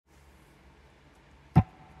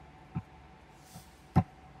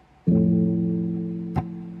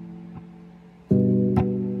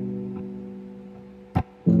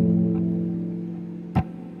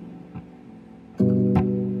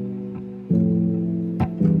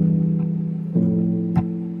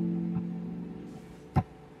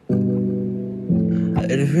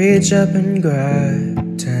reach up and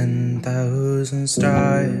grab 10,000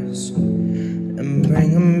 stars and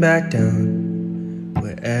bring them back down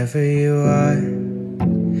wherever you are.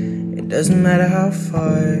 It doesn't matter how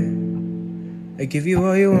far. I give you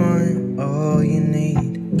all you want, all you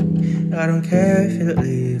need. I don't care if it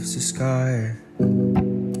leaves a scar.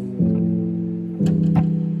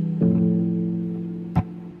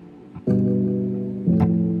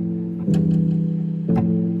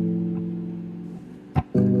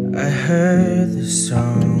 I heard the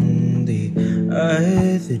song the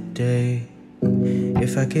other day.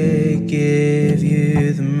 If I could give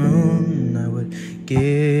you the moon, I would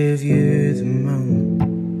give you the moon.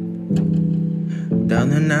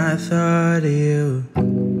 Darling, I thought of you,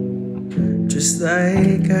 just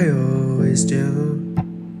like I always do.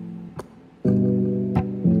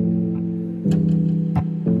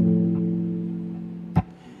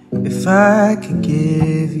 If I could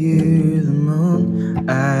give you the moon,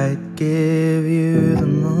 I'd give you the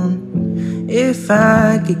moon. If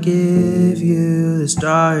I could give you the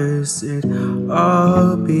stars, it'd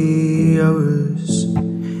all be yours.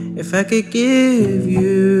 If I could give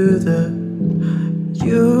you the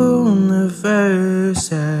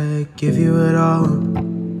universe, I'd give you it all.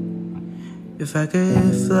 If I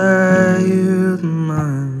could fly you to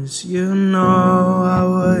Mars, you know I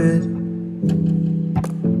would.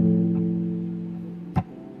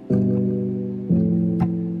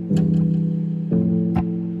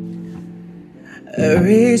 I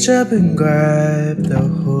reach up and grab the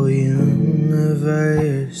whole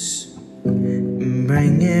universe and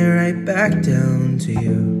bring it right back down to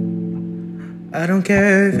you. I don't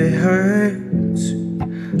care if it hurts.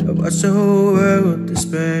 I watch the whole world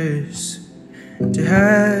disperse to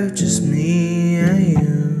have just me and you.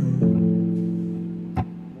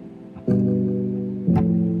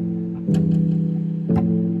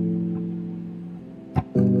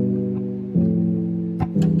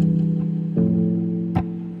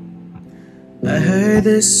 I heard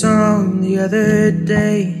this song the other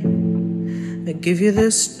day. I give you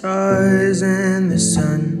the stars and the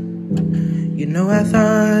sun. You know I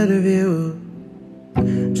thought of you,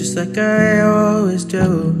 just like I always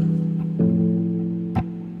do.